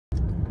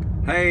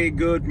Hey,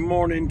 good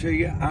morning to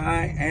you.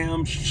 I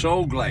am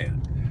so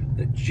glad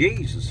that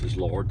Jesus is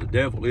Lord, the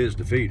devil is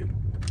defeated.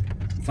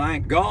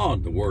 Thank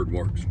God the word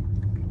works.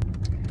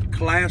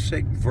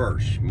 Classic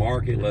verse,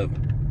 Mark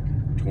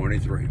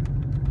 11:23.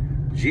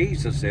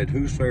 Jesus said,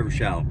 "Whosoever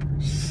shall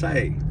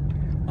say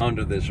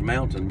unto this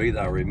mountain, be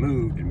thou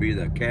removed, and be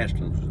thou cast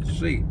into the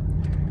sea,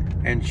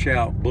 and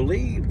shall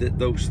believe that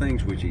those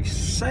things which he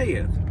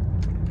saith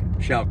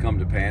shall come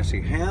to pass,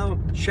 he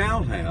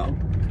shall have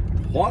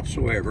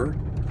whatsoever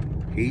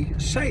he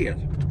saith."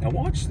 Now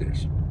watch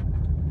this.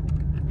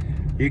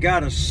 You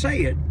got to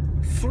say it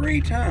 3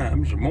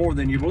 times more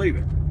than you believe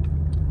it.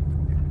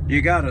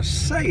 You got to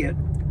say it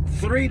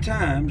 3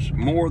 times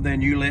more than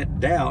you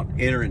let doubt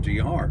enter into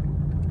your heart.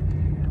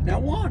 Now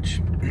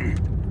watch.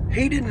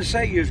 He didn't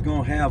say you was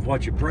going to have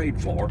what you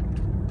prayed for.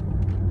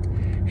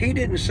 He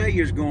didn't say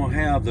you was going to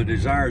have the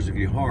desires of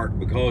your heart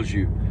because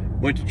you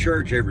went to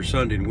church every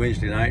Sunday and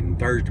Wednesday night and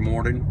Thursday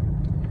morning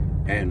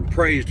and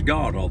praised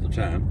God all the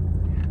time.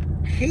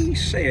 He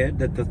said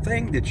that the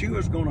thing that you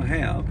was going to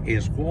have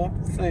is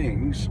what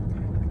things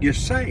you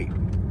say.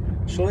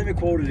 So let me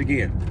quote it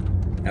again.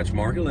 That's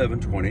Mark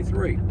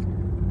 11:23.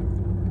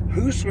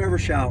 Whosoever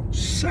shall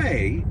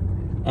say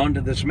unto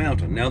this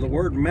mountain. Now the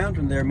word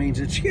mountain there means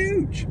it's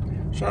huge.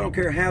 So I don't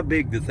care how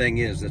big the thing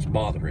is that's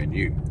bothering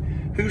you.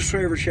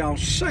 Whosoever shall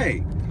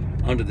say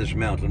unto this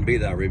mountain, be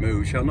thou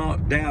removed, shall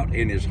not doubt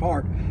in his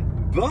heart,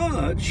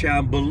 but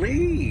shall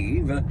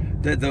believe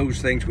that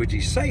those things which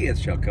he saith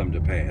shall come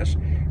to pass,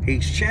 he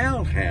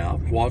shall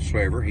have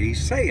whatsoever he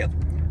saith.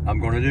 I'm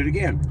going to do it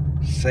again.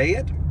 Say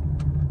it,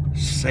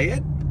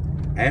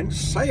 and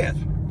say it.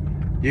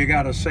 You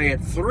got to say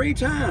it 3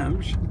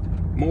 times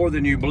more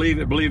than you believe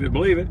it,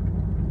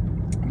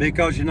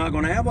 because you're not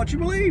going to have what you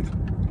believe.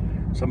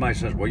 Somebody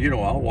says, well,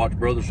 I'll watch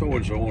Brother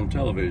so-and-so on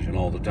television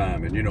all the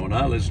time, and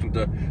I listen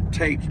to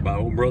tapes by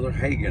old Brother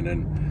Hagin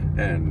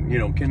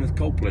and Kenneth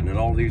Copeland and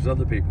all these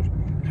other people.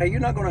 Hey, you're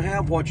not going to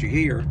have what you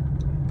hear.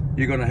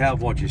 You're going to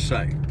have what you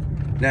say.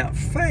 Now,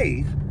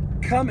 faith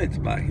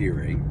cometh by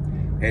hearing,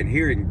 and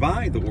hearing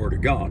by the word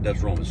of God.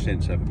 That's Romans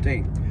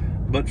 10:17.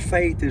 But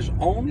faith is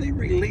only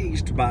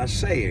released by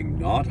saying,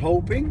 not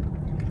hoping,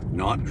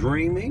 not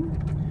dreaming,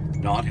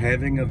 not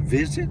having a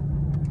visit,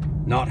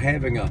 not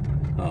having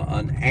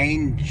an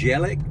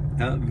angelic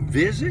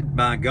visit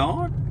by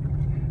God,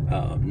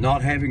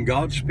 not having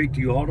God speak to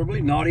you audibly,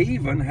 not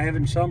even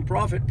having some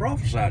prophet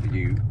prophesy to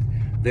you.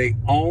 The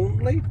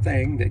only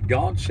thing that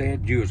God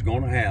said you is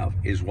going to have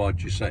is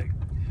what you say.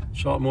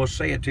 So I'm going to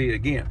say it to you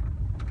again.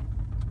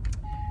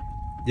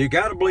 You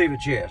got to believe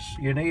it, yes.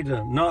 You need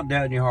to not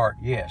doubt in your heart,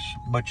 yes.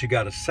 But you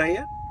got to say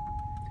it,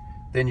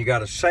 then you got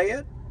to say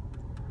it,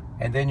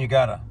 and then you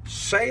got to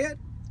say it.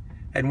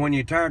 And when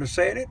you're tired of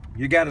saying it,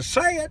 you got to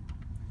say it,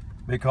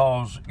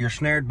 because you're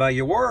snared by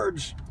your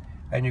words,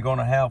 and you're going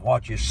to have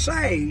what you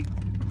say.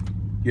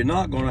 You're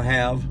not going to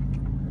have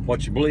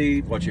what you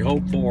believe, what you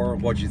hope for,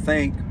 what you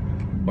think,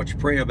 what you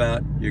pray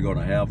about. You're going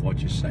to have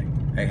what you say.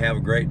 Hey, have a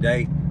great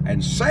day,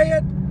 and say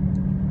it,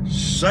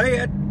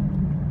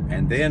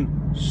 and then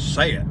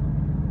say it.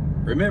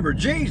 Remember,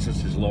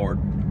 Jesus is Lord.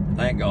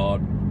 Thank God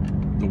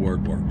the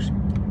word works.